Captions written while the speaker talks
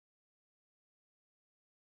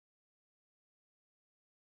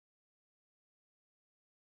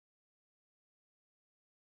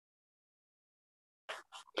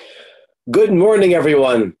Good morning,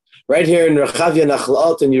 everyone. Right here in Rechavia,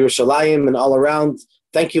 Nachlaot, in Yerushalayim, and all around.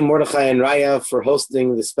 Thank you, Mordechai and Raya, for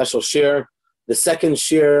hosting this special shir, the second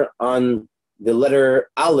shir on the letter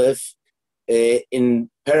Aleph in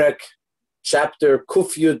Perek, chapter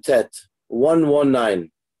Kuf Yud Tet, 119.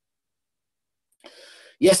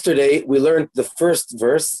 Yesterday, we learned the first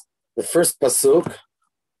verse, the first pasuk.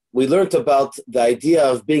 We learned about the idea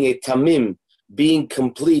of being a tamim, being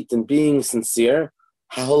complete and being sincere.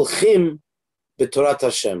 Haholchim b'Torat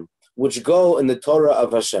Hashem, which go in the Torah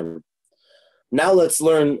of Hashem. Now let's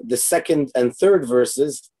learn the second and third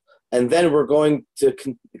verses, and then we're going to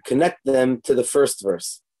connect them to the first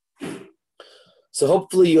verse. So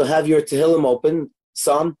hopefully you'll have your Tehillim open,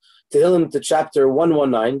 Psalm, Tehillim to chapter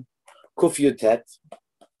 119, Kuf Yud Tet,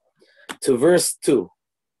 to verse 2,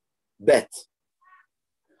 Bet.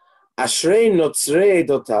 Ashrei notzrei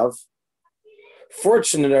dotav,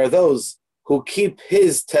 fortunate are those who keep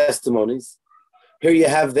his testimonies. Here you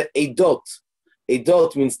have the Eidot.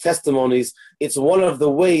 Eidot means testimonies. It's one of the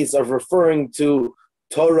ways of referring to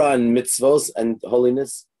Torah and mitzvos and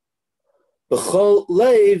holiness. B'chol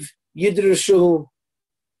leiv yidrushu,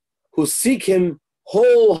 who seek him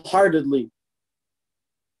wholeheartedly.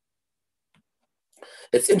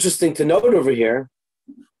 It's interesting to note over here.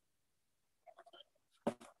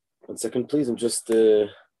 1 second, please. I'm just to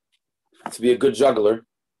be a good juggler.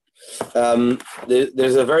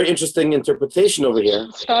 There's a very interesting interpretation over here.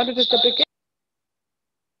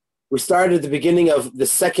 We started at the beginning of the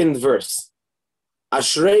second verse.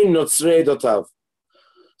 Ashrei notzrei dotav.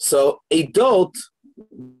 So Eidot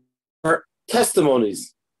are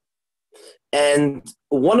testimonies. And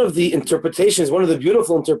one of the interpretations, one of the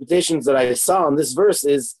beautiful interpretations that I saw in this verse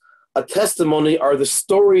is a testimony are the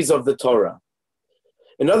stories of the Torah.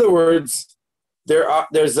 In other words,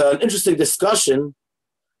 there's an interesting discussion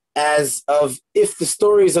as of if the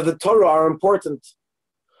stories of the Torah are important,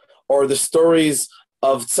 or the stories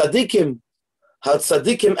of tzaddikim, how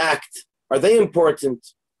tzaddikim act, are they important,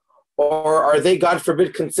 or are they, God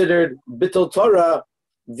forbid, considered bittul Torah,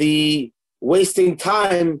 the wasting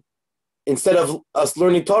time instead of us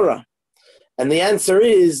learning Torah? And the answer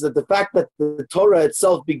is that the fact that the Torah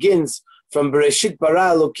itself begins from Bereshit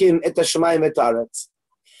bara Elokim et hashamayim et haaretz,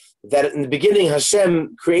 that in the beginning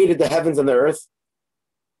Hashem created the heavens and the earth,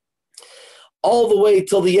 all the way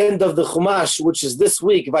till the end of the Chumash, which is this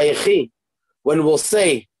week, Vayechi, when we'll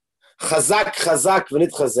say, Chazak, Chazak,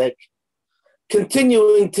 v'nit Chazek,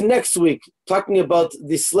 continuing to next week, talking about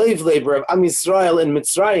the slave labor of Am Yisrael in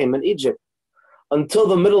Mitzrayim and Egypt, until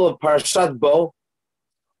the middle of Parashat Bo.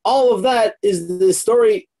 All of that is the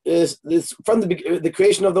story, is from the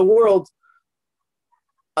creation of the world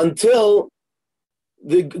until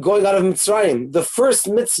the going out of Mitzrayim. The first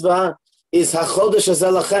mitzvah is HaChodesh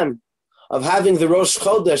Hazeh Lachem, of having the Rosh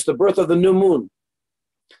Chodesh, the birth of the new moon.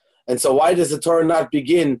 And so why does the Torah not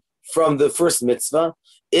begin from the first mitzvah?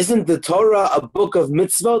 Isn't the Torah a book of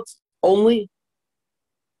mitzvot only?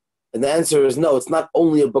 And the answer is no, it's not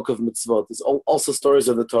only a book of mitzvot, it's also stories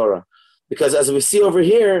of the Torah. Because as we see over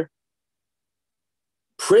here,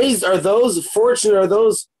 praised are those, fortunate are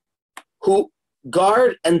those who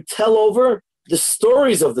guard and tell over the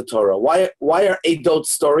stories of the Torah. Why are Eidot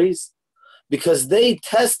stories? Because they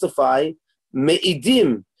testify,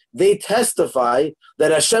 me'idim, they testify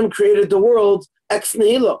that Hashem created the world ex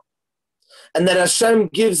nihilo, and that Hashem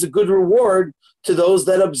gives a good reward to those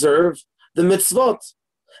that observe the mitzvot,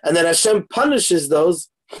 and that Hashem punishes those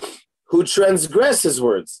who transgress His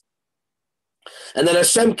words, and that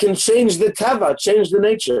Hashem can change the tava, change the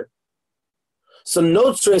nature. So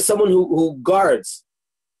notzre is someone who guards.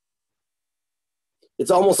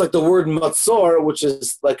 It's almost like the word matzor, which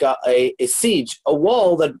is like a siege, a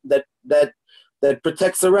wall that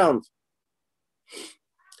protects around.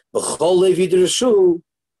 With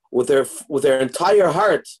their entire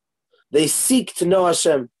heart, they seek to know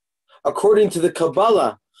Hashem, according to the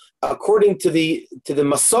Kabbalah, according to the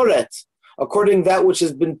Masoret, according to that which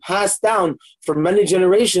has been passed down for many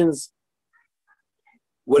generations.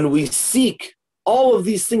 When we seek all of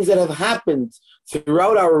these things that have happened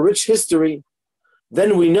throughout our rich history,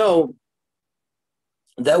 then we know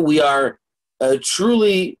that we are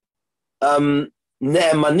truly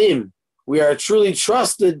ne'emanim. We are truly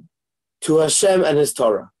trusted to Hashem and His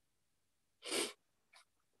Torah.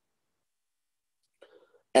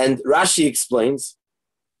 And Rashi explains,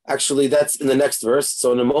 actually that's in the next verse,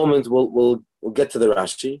 so in a moment we'll get to the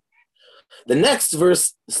Rashi. The next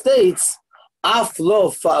verse states, Af lo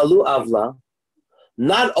fa'alu avla,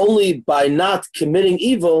 not only by not committing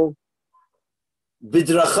evil,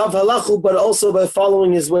 bidrachav halachu, but also by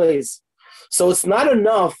following His ways. So it's not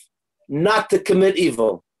enough not to commit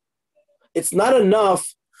evil. It's not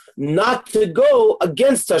enough not to go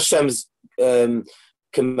against Hashem's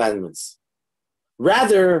commandments.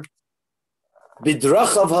 Rather,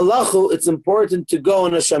 bidrachav halachu, it's important to go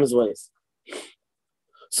in Hashem's ways.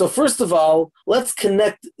 So first of all, let's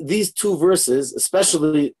connect these two verses,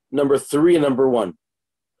 especially number 3 and number 1.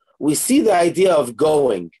 We see the idea of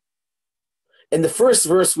going. In the first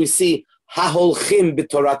verse, we see haholchim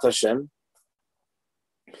b'torat Hashem.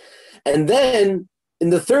 And then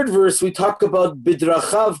in the third verse, we talk about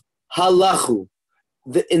bidrachav halachu.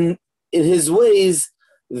 In his ways,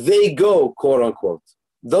 they go, quote unquote.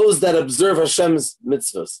 Those that observe Hashem's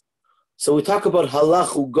mitzvahs. So we talk about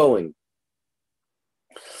halachu, going.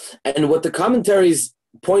 And what the commentaries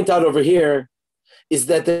point out over here is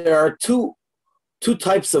that there are two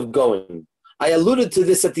types of going. I alluded to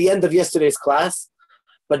this at the end of yesterday's class,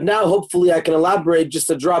 but now hopefully I can elaborate just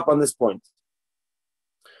a drop on this point.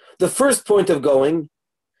 The first point of going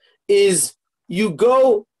is you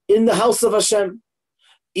go in the house of Hashem,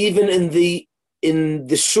 even in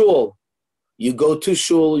the shul. You go to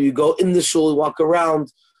shul, you go in the shul, you walk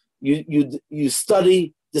around, you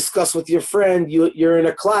study, discuss with your friend, you're in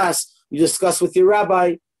a class, you discuss with your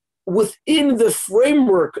rabbi. Within the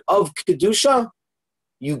framework of Kedusha,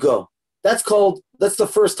 you go. That's the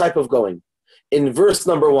first type of going. In verse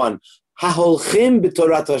number 1, haholchim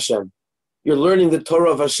b'torat Hashem. You're learning the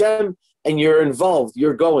Torah of Hashem and you're involved,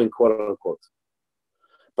 you're going, quote unquote.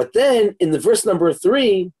 But then in the verse number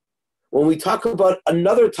 3, when we talk about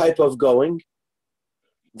another type of going,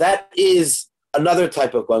 that is another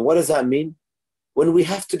type of going. What does that mean? When we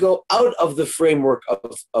have to go out of the framework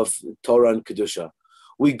of Torah and Kedusha.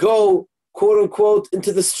 We go, quote unquote,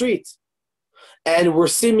 into the street. And we're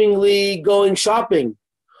seemingly going shopping.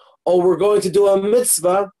 Or we're going to do a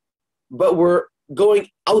mitzvah, but we're going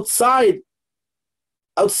outside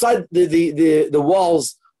the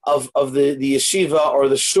walls of the yeshiva or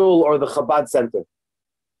the shul or the Chabad center.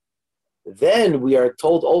 Then we are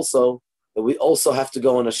told also that we also have to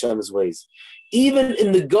go in Hashem's ways. Even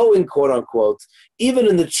in the going, quote unquote, even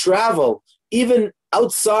in the travel, even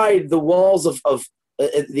outside the walls of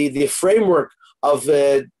the framework of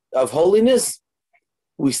holiness,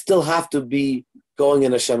 we still have to be going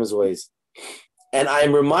in Hashem's ways. And I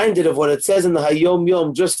am reminded of what it says in the Hayom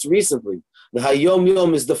Yom just recently. The Hayom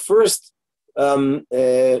Yom is the first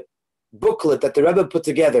booklet that the Rebbe put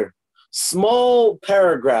together. Small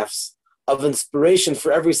paragraphs of inspiration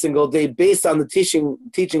for every single day based on the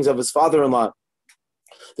teachings of his father-in-law,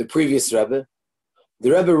 the previous Rebbe.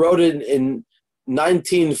 The Rebbe wrote it in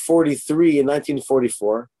 1943 and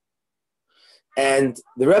 1944. And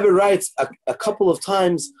the Rebbe writes a couple of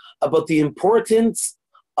times about the importance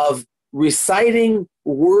of reciting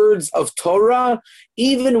words of Torah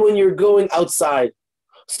even when you're going outside.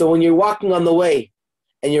 So when you're walking on the way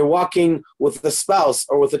and you're walking with a spouse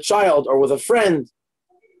or with a child or with a friend,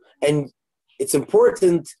 and it's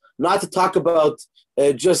important not to talk about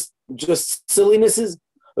just sillinesses,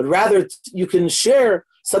 but rather you can share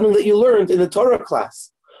something that you learned in the Torah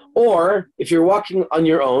class. Or if you're walking on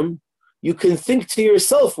your own, you can think to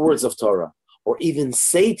yourself words of Torah, or even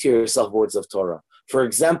say to yourself words of Torah. For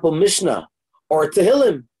example, Mishnah or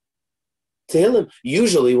Tehillim.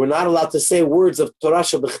 Usually we're not allowed to say words of Torah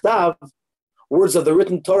shebichtav, words of the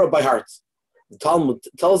written Torah by heart. The Talmud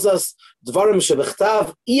tells us, Dvarim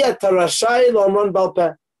shebichtav iya tarashai l'omron bal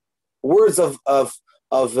peh. Words that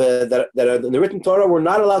are in the written Torah, we're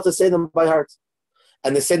not allowed to say them by heart.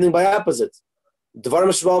 And the same thing by opposite.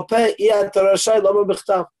 Dvarim shebal peh iya tarashai l'omron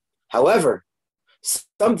bichtav. However,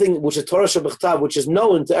 something which is Torah shebichtav, which is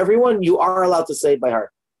known to everyone, you are allowed to say it by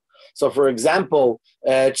heart. So, for example,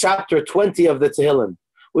 chapter 20 of the Tehillim,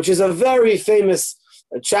 which is a very famous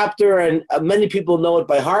chapter, and many people know it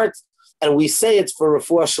by heart, and we say it for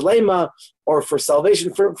refuah shalema or for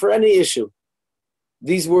salvation, for any issue.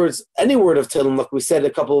 These words, any word of Tehillim, like we said a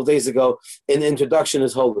couple of days ago in the introduction,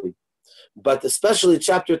 is holy. But especially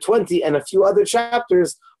chapter 20 and a few other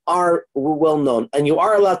chapters are well known, and you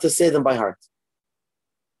are allowed to say them by heart.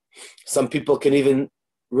 Some people can even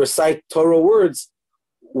recite Torah words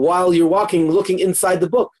while you're walking, looking inside the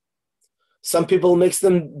book. Some people it makes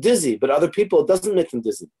them dizzy, but other people it doesn't make them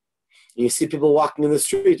dizzy. You see people walking in the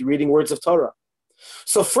street reading words of Torah.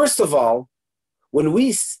 So first of all, when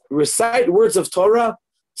we recite words of Torah,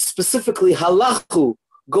 specifically halachu,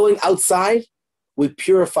 going outside, we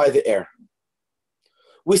purify the air.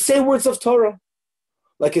 We say words of Torah.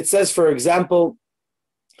 Like it says, for example,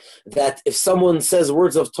 that if someone says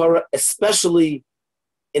words of Torah, especially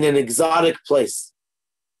in an exotic place,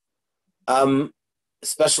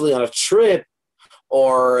 especially on a trip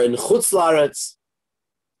or in Chutz La'aretz,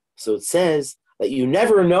 so it says that you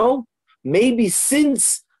never know maybe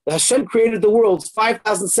since Hashem created the world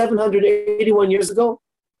 5,781 years ago,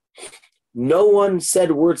 no one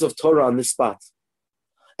said words of Torah on this spot.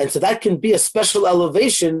 And so that can be a special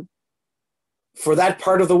elevation for that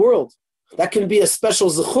part of the world. That can be a special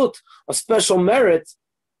zechut, a special merit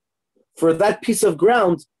for that piece of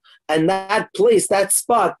ground and that place, that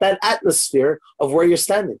spot, that atmosphere of where you're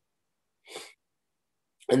standing.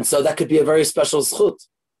 And so that could be a very special zechut.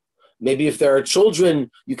 Maybe if there are children,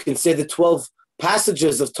 you can say the 12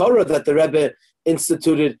 passages of Torah that the Rebbe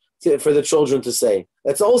instituted for the children to say.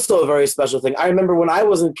 That's also a very special thing. I remember when I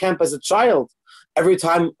was in camp as a child, every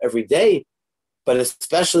day, but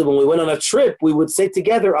especially when we went on a trip, we would say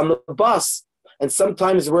together on the bus. And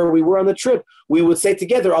sometimes where we were on the trip, we would say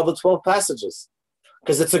together all the 12 passages.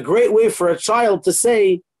 Because it's a great way for a child to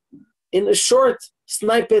say in a short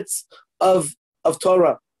snippets of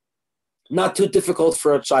Torah. Not too difficult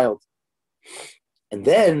for a child. And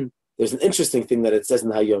then there's an interesting thing that it says in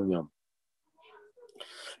the Hayom Yom.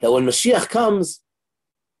 That when Mashiach comes,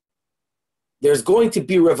 there's going to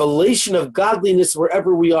be revelation of godliness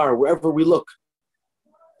wherever we are, wherever we look.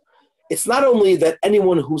 It's not only that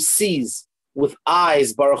anyone who sees with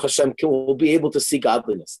eyes, Baruch Hashem, will be able to see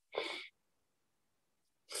godliness.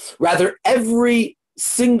 Rather, every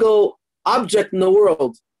single object in the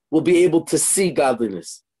world will be able to see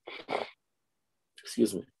godliness.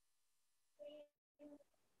 Excuse me.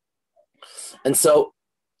 And so,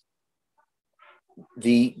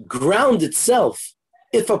 the ground itself,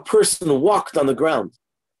 if a person walked on the ground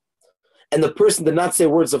and the person did not say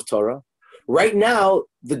words of Torah, right now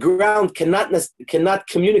the ground cannot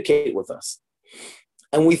communicate with us.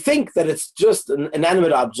 And we think that it's just an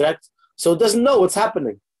inanimate object, so it doesn't know what's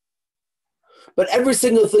happening. But every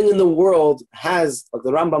single thing in the world has, like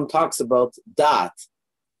the Rambam talks about, dat,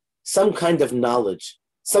 some kind of knowledge,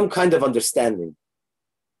 some kind of understanding.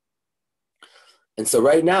 And so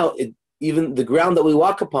right now, even the ground that we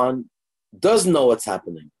walk upon does know what's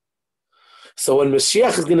happening. So when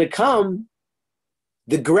Mashiach is going to come,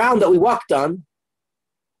 the ground that we walked on,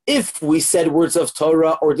 if we said words of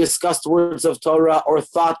Torah or discussed words of Torah or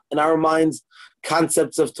thought in our minds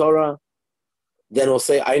concepts of Torah, then we'll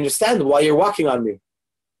say, I understand why you're walking on me.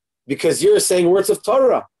 Because you're saying words of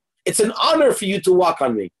Torah. It's an honor for you to walk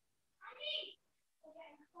on me.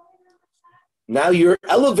 Now you're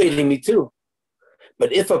elevating me too.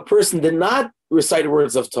 But if a person did not recite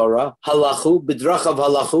words of Torah, halachu, bidrachav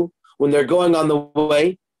halachu, when they're going on the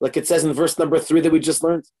way, like it says in verse number 3 that we just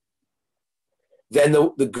learned, then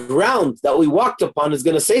the ground that we walked upon is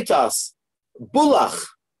going to say to us, bulach,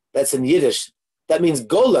 that's in Yiddish, that means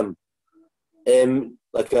golem,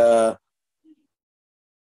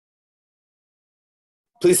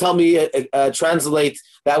 please help me translate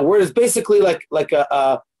that word. Is basically like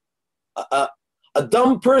a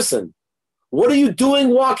dumb person. What are you doing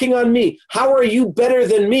walking on me? How are you better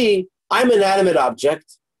than me? I'm an inanimate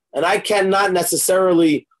object, and I cannot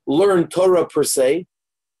necessarily learn Torah per se.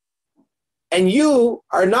 And you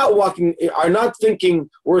are not thinking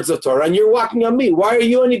words of Torah, and you're walking on me. Why are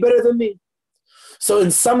you any better than me? So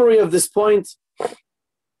in summary of this point,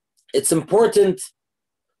 it's important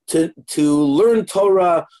to learn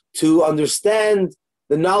Torah, to understand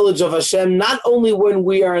the knowledge of Hashem, not only when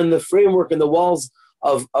we are in the framework and the walls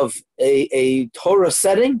of a Torah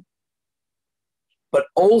setting, but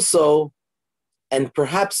also, and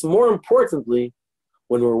perhaps more importantly,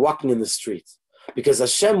 when we're walking in the street. Because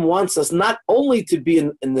Hashem wants us not only to be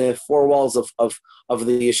in the four walls of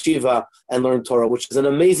the yeshiva and learn Torah, which is an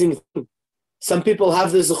amazing thing. Some people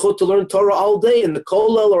have the zechut to learn Torah all day in the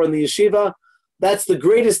kollel or in the yeshiva. That's the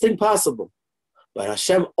greatest thing possible. But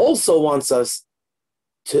Hashem also wants us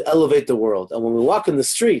to elevate the world. And when we walk in the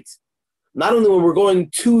street, not only when we're going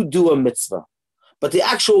to do a mitzvah, but the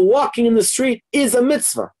actual walking in the street is a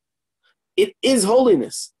mitzvah. It is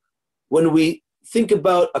holiness. When we think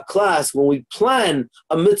about a class, when we plan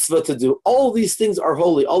a mitzvah to do, all these things are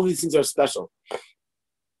holy, all these things are special.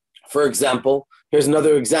 For example, here's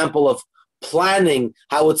another example of planning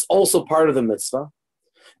how it's also part of the mitzvah.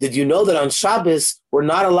 Did you know that on Shabbos, we're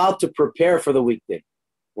not allowed to prepare for the weekday?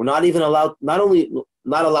 We're not even allowed, not only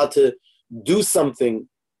not allowed to do something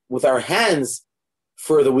with our hands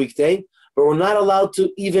for the weekday, but we're not allowed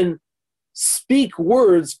to even speak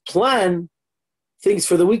words, plan things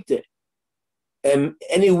for the weekday.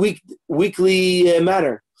 Any weekly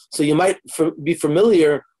matter. So you might be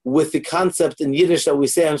familiar with the concept in Yiddish that we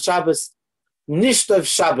say on Shabbos, Nishtav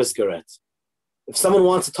Shabbos Geret. If someone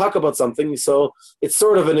wants to talk about something, so it's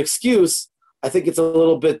sort of an excuse. I think it's a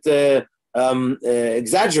little bit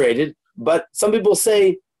exaggerated, but some people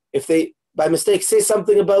say, if they by mistake say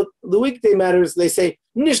something about the weekday matters, they say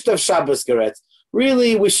Nishtav Shabbos Geret.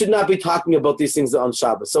 Really, we should not be talking about these things on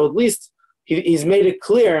Shabbos. So at least he's made it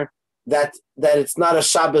clear that it's not a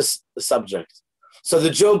Shabbos subject. So the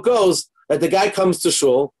joke goes that the guy comes to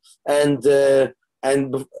shul and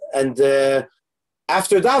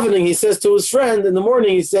after davening he says to his friend in the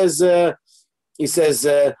morning, he says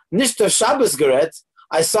Nishta Shabbos Geret,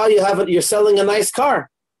 I saw you're selling a nice car.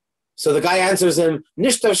 So the guy answers him,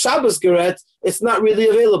 Nishta Shabbos Geret, it's not really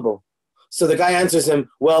available. So the guy answers him,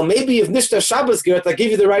 well, maybe if Nishta Shabbos Geret, I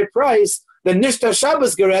give you the right price, then Nishta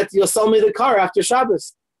Shabbos Geret, you'll sell me the car after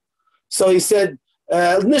Shabbos. So he said,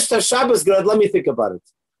 Nishta Shabbos Geret, let me think about it.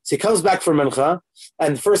 So he comes back from Mincha,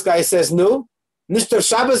 and the first guy says, no, Nishta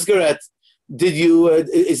Shabbos Geret, did you,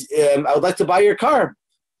 I would like to buy your car.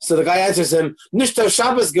 So the guy answers him, Nishta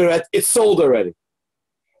Shabbos Geret, it's sold already.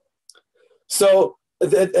 So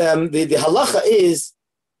the halacha is,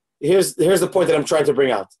 here's the point that I'm trying to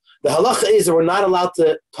bring out. The halacha is that we're not allowed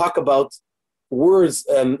to talk about words,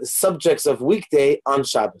 subjects of weekday on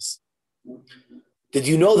Shabbos. Did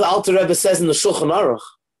you know the Alter Rebbe says in the Shulchan Aruch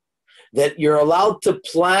that you're allowed to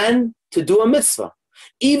plan to do a mitzvah,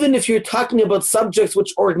 even if you're talking about subjects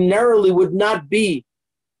which ordinarily would not be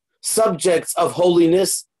subjects of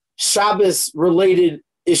holiness, Shabbos-related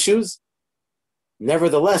issues?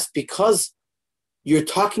 Nevertheless, because you're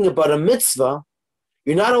talking about a mitzvah,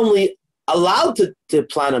 you're not only allowed to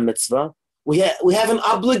plan a mitzvah, we have an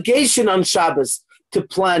obligation on Shabbos to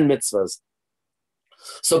plan mitzvahs.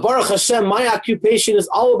 So Baruch Hashem, my occupation is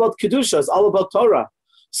all about Kedusha, it's all about Torah.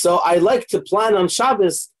 So I like to plan on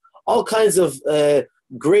Shabbos all kinds of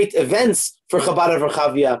great events for Chabad of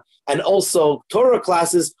Rechavia, and also Torah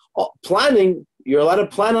classes. Planning, you're allowed to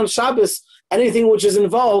plan on Shabbos anything which is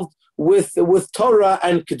involved with Torah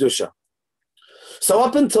and Kedusha. So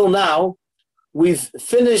up until now, we've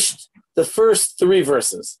finished the first 3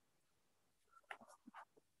 verses.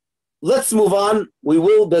 Let's move on. We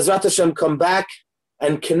will, Bezrat Hashem, come back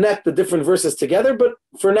and connect the different verses together, but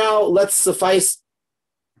for now, let's suffice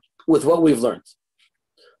with what we've learned.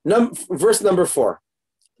 Verse number 4,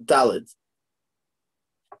 Daled.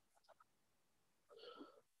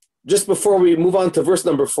 Just before we move on to verse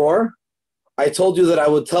number 4, I told you that I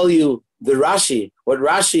would tell you the Rashi, what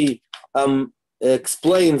Rashi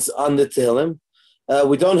explains on the Tehillim.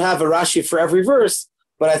 We don't have a Rashi for every verse,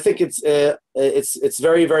 but I think it's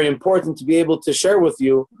very, very important to be able to share with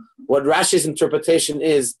you what Rashi's interpretation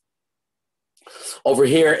is over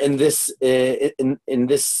here in this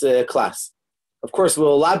class. Of course,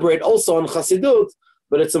 we'll elaborate also on Chassidut,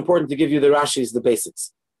 but it's important to give you the Rashi's, the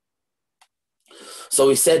basics. So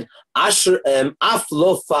he said, Af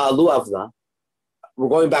lo fa'alu avla. We're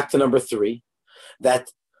going back to number 3,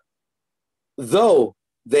 that though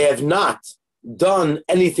they have not done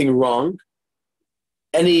anything wrong,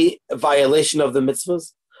 any violation of the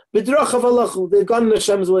mitzvahs, they've gone in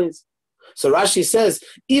Hashem's ways. So Rashi says,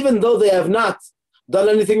 even though they have not done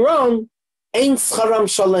anything wrong, ein scharam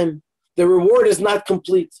shalem, the reward is not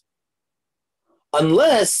complete,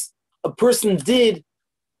 unless a person did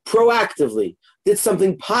proactively, did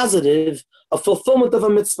something positive, a fulfillment of a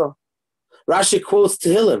mitzvah. Rashi quotes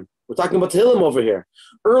Tehillim. We're talking about Tehillim over here.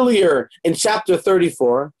 Earlier in chapter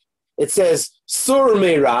 34, it says, Sur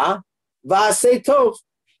meira va'asei tov.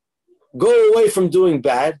 Go away from doing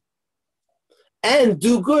bad and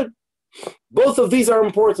do good. Both of these are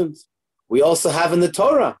important. We also have in the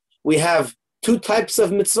Torah, we have 2 types of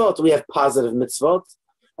mitzvot. We have positive mitzvot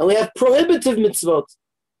and we have prohibitive mitzvot.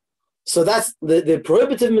 So that's the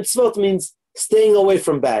prohibitive mitzvot means staying away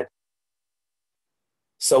from bad.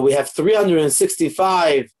 So we have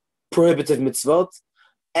 365 prohibitive mitzvot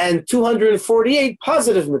and 248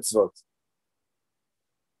 positive mitzvot.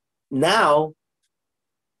 Now,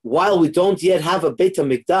 while we don't yet have a Beit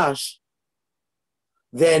HaMikdash,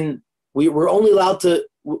 then we're only allowed to,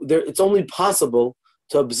 it's only possible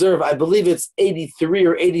to observe, I believe it's 83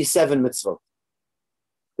 or 87 mitzvot.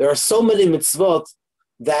 There are so many mitzvot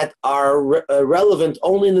that are relevant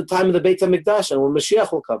only in the time of the Beit HaMikdash and when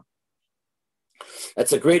Mashiach will come.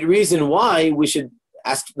 That's a great reason why we should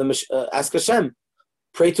ask Hashem,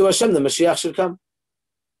 pray to Hashem, the Mashiach should come.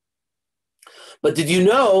 But did you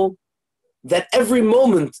know that every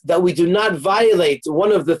moment that we do not violate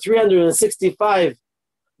one of the 365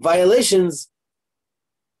 violations,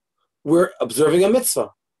 we're observing a mitzvah?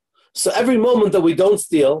 So every moment that we don't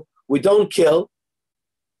steal, we don't kill,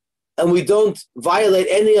 and we don't violate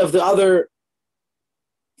any of the other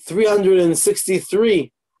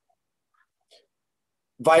 363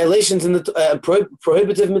 violations in the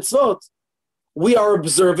prohibitive mitzvot, we are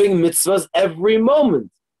observing mitzvahs every moment.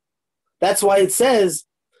 That's why it says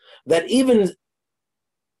that even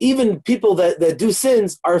even people that do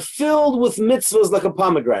sins are filled with mitzvahs like a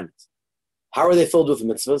pomegranate. How are they filled with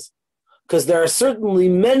mitzvahs? Because there are certainly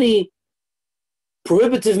many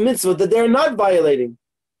prohibitive mitzvahs that they're not violating.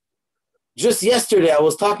 Just yesterday, I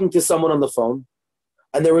was talking to someone on the phone,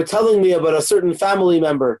 and they were telling me about a certain family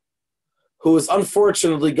member who has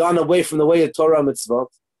unfortunately gone away from the way of Torah mitzvot.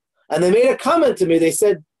 And they made a comment to me. They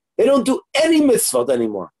said, they don't do any mitzvot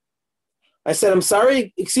anymore. I said, I'm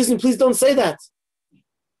sorry, excuse me, please don't say that.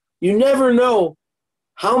 You never know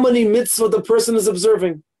how many mitzvot the person is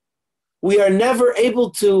observing. We are never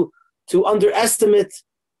able to underestimate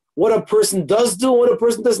what a person does do and what a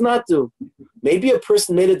person does not do. Maybe a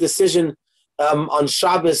person made a decision on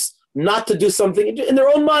Shabbos not to do something in their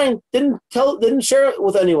own mind, didn't share it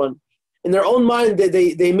with anyone. In their own mind,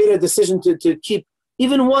 they made a decision to keep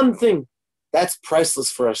even one thing. That's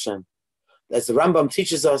priceless for Hashem. As the Rambam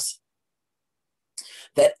teaches us,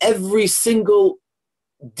 that every single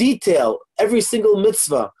detail, every single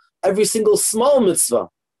mitzvah, every single small mitzvah,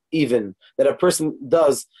 even, that a person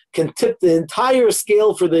does, can tip the entire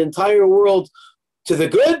scale for the entire world to the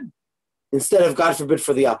good, instead of, God forbid,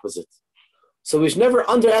 for the opposite. So we should never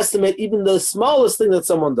underestimate even the smallest thing that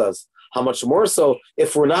someone does. How much more so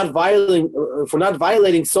if we're not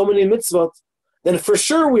violating so many mitzvot, then for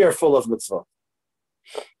sure we are full of mitzvot.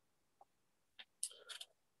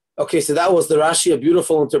 Okay, so that was the Rashi, a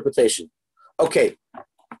beautiful interpretation. Okay.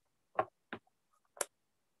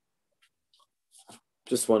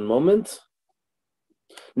 Just one moment.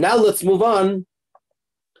 Now let's move on.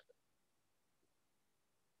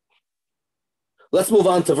 Let's move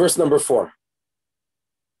on to verse number 4.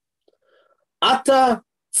 Ata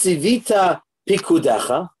tzivita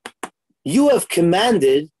pikudecha, you have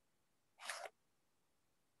commanded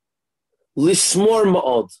lishmor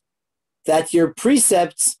ma'od, that your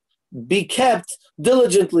precepts be kept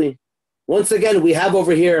diligently. Once again, we have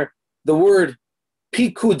over here the word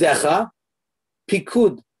pikudecha.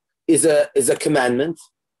 Pikud is a commandment,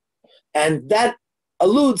 and that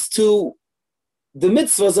alludes to the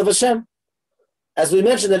mitzvahs of Hashem. As we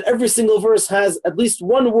mentioned, that every single verse has at least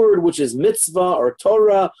one word which is mitzvah or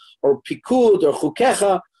Torah or pikud or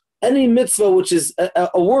chukecha, any mitzvah which is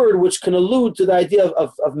a word which can allude to the idea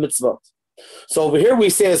of mitzvot. So over here we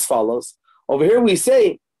say as follows. Over here we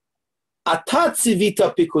say, Atat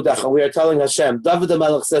tzivita pikudecha. We are telling Hashem, David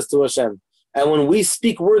HaMelech says to Hashem. And when we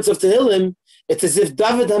speak words of Tehillim, it's as if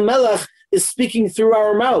David HaMelech is speaking through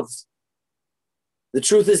our mouths. The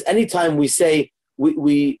truth is, anytime we say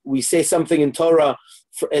something in Torah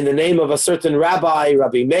in the name of a certain rabbi,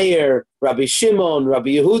 Rabbi Meir, Rabbi Shimon, Rabbi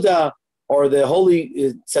Yehuda, or the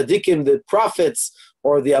holy tzaddikim, the prophets,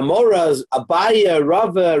 or the Amoras, Abaya,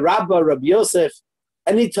 Rava, Rabba, Rabbi Yosef,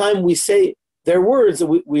 anytime we say their words,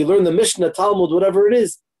 we learn the Mishnah, Talmud, whatever it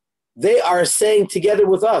is, they are saying together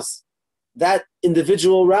with us, that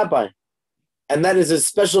individual rabbi. And that is a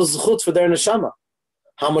special zechut for their neshama.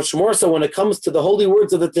 How much more so when it comes to the holy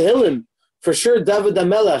words of the Tehillim, for sure David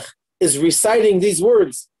HaMelech is reciting these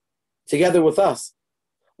words together with us.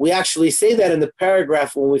 We actually say that in the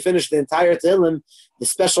paragraph when we finish the entire Tehillim, the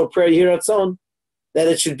special prayer Yiratzon, that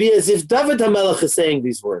it should be as if David HaMelech is saying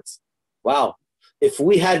these words. Wow. If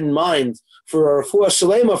we had in mind for a refuah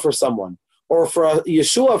shalema for someone, or for a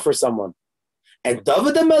Yeshua for someone, and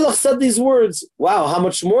David HaMelech said these words, wow, how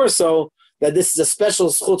much more so that this is a special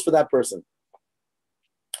zchut for that person.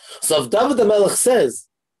 So if David HaMelech says,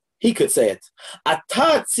 he could say it,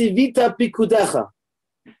 Ata tzivita pikudecha,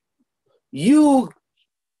 you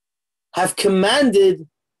have commanded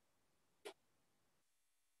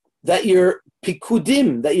that your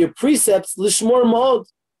pikudim, that your precepts, lishmor ma'od,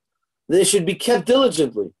 they should be kept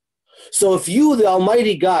diligently. So if you, the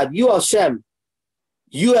Almighty God, you Hashem,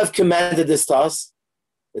 you have commanded this to us,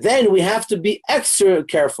 then we have to be extra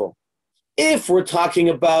careful. If we're talking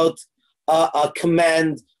about a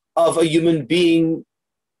command of a human being,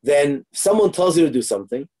 then someone tells you to do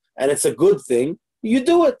something, and it's a good thing, you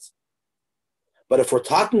do it. But if we're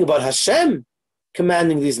talking about Hashem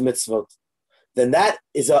commanding these mitzvot, then that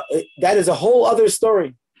is a whole other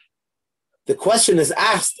story. The question is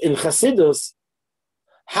asked in Chassidus,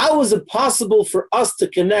 how is it possible for us to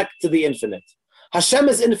connect to the infinite? Hashem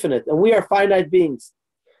is infinite, and we are finite beings.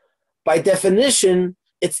 By definition,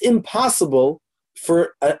 it's impossible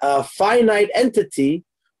for a finite entity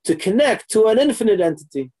to connect to an infinite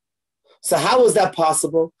entity. So how is that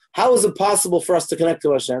possible? How is it possible for us to connect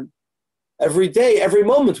to Hashem? Every day, every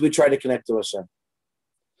moment, we try to connect to Hashem.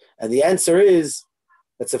 And the answer is,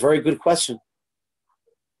 that's a very good question.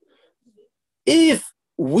 If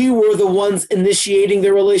we were the ones initiating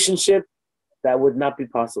the relationship, that would not be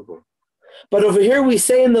possible. But over here we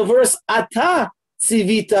say in the verse, Ata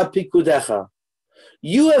tzivita pikudecha.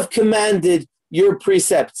 You have commanded your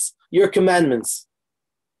precepts, your commandments.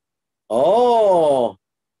 Oh,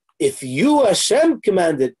 if you, Hashem,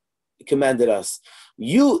 commanded us,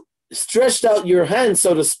 you stretched out your hand,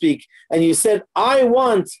 so to speak, and you said, I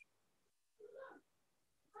want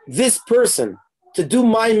this person to do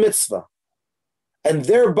my mitzvah, and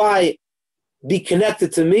thereby be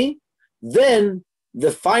connected to me, then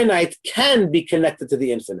the finite can be connected to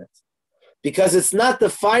the infinite. Because it's not the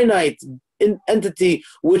finite entity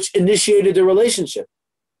which initiated the relationship.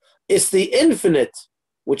 It's the infinite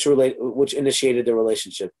which initiated the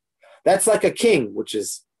relationship. That's like a king, which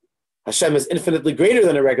is, Hashem is infinitely greater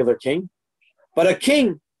than a regular king, but a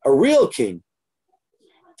king, a real king.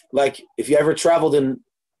 Like if you ever traveled in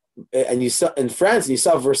France and you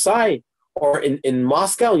saw Versailles, or in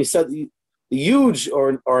Moscow and you saw the huge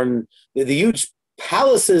the huge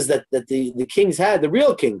palaces that the kings had, the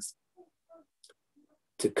real kings.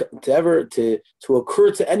 To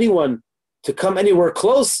occur to anyone to come anywhere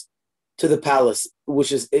close to the palace,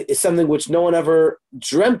 which is something which no one ever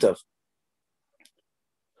dreamt of.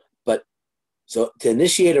 But so to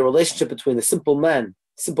initiate a relationship between the simple man,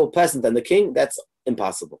 simple peasant, and the king, that's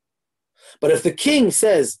impossible. But if the king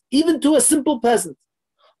says, even to a simple peasant,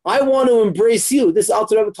 I want to embrace you, this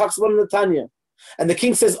Alter Rebbe talks about in the Tanya, and the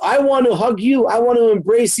king says, I want to hug you, I want to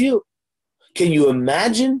embrace you. Can you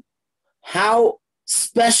imagine how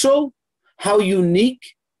special, how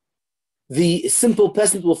unique the simple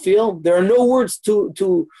peasant will feel? There are no words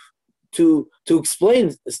to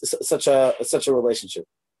explain such a relationship.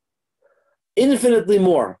 Infinitely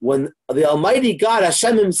more when the Almighty God,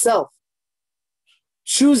 Hashem Himself,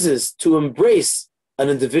 chooses to embrace an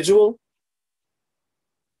individual,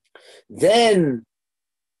 then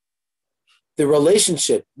the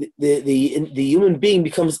relationship, the human being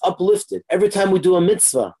becomes uplifted. Every time we do a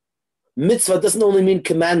mitzvah, mitzvah doesn't only mean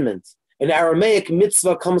commandment. In Aramaic,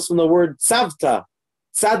 mitzvah comes from the word tzavta.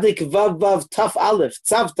 Tzadik vav vav taf aleph,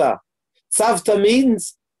 tzavta. Tzavta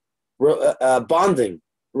means bonding,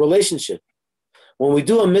 relationship. When we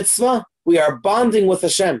do a mitzvah, we are bonding with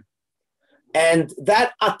Hashem. And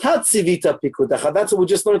that atat tzivita pikudecha, that's what we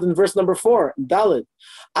just learned in verse number 4, Dalet.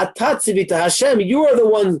 Atat tzivita, Hashem, you are the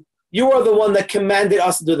one that commanded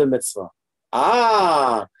us to do the mitzvah.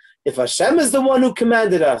 If Hashem is the one who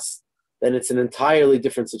commanded us, then it's an entirely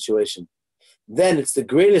different situation. Then it's the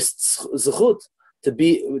greatest zechut to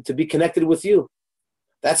be connected with you.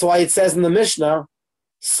 That's why it says in the Mishnah,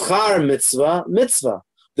 schar mitzvah, mitzvah.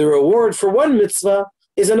 The reward for one mitzvah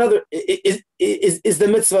is the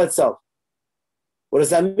mitzvah itself. What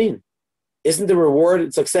does that mean? Isn't the reward,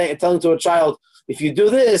 it's like telling to a child, if you do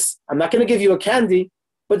this, I'm not going to give you a candy,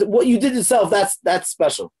 but what you did yourself, that's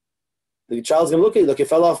special. The child's going to look at you like you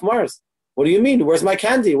fell off Mars. What do you mean? Where's my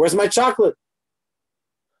candy? Where's my chocolate?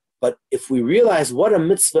 But if we realize what a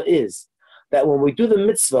mitzvah is, that when we do the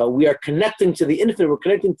mitzvah, we are connecting to the infinite, we're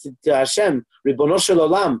connecting to Hashem, Ribono Shel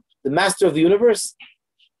Olam, the master of the universe,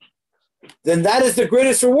 then that is the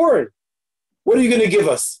greatest reward. What are you going to give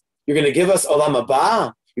us? You're going to give us Olam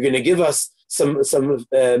Haba? You're going to give us some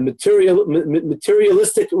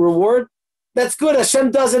materialistic reward? That's good.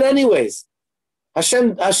 Hashem does it anyways.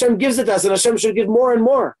 Hashem gives it to us, and Hashem should give more and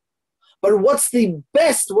more. But what's the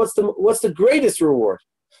best? What's the greatest reward?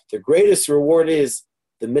 The greatest reward is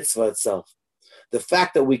the mitzvah itself, the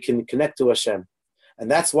fact that we can connect to Hashem,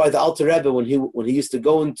 and that's why the Alter Rebbe, when he used to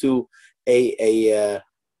go into a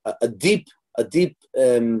deep,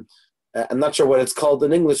 I'm not sure what it's called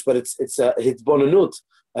in English, but it's hitbonenut,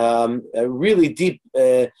 a really deep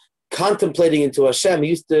contemplating into Hashem. He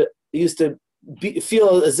used to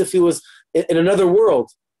feel as if he was in another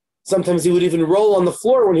world. Sometimes he would even roll on the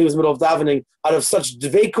floor when he was in the middle of davening, out of such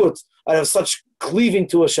dveikut, out of such cleaving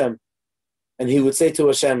to Hashem. And he would say to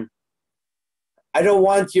Hashem, I don't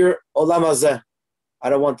want your olam hazeh. I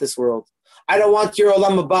don't want this world. I don't want your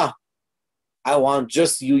olam haba. I want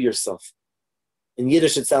just you yourself. In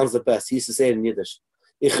Yiddish, it sounds the best. He used to say it in Yiddish.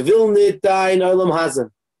 Ich will nicht dein olam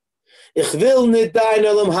hazeh. Ich will nicht dein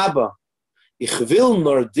olam haba. Ich will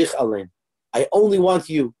nur dich allein. I only want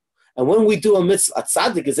you. And when we do a mitzvah, a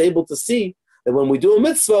tzaddik is able to see that when we do a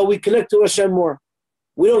mitzvah, we connect to Hashem more.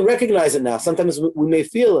 We don't recognize it now. Sometimes we may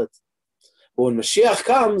feel it. But when Mashiach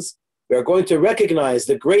comes, we are going to recognize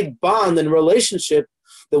the great bond and relationship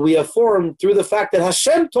that we have formed through the fact that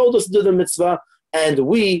Hashem told us to do the mitzvah, and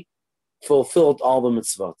we fulfilled all the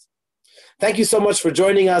mitzvot. Thank you so much for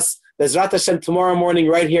joining us. Bezrat Hashem tomorrow morning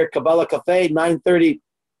right here, Kabbalah Cafe, 9:30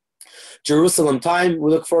 Jerusalem time. We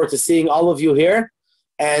look forward to seeing all of you here.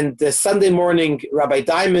 And Sunday morning, Rabbi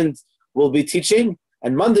Diamond will be teaching.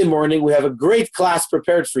 And Monday morning, we have a great class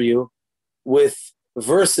prepared for you. with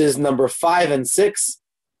verses number 5 and 6.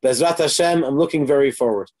 Bezrat Hashem, I'm looking very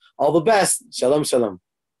forward. All the best. Shalom, shalom.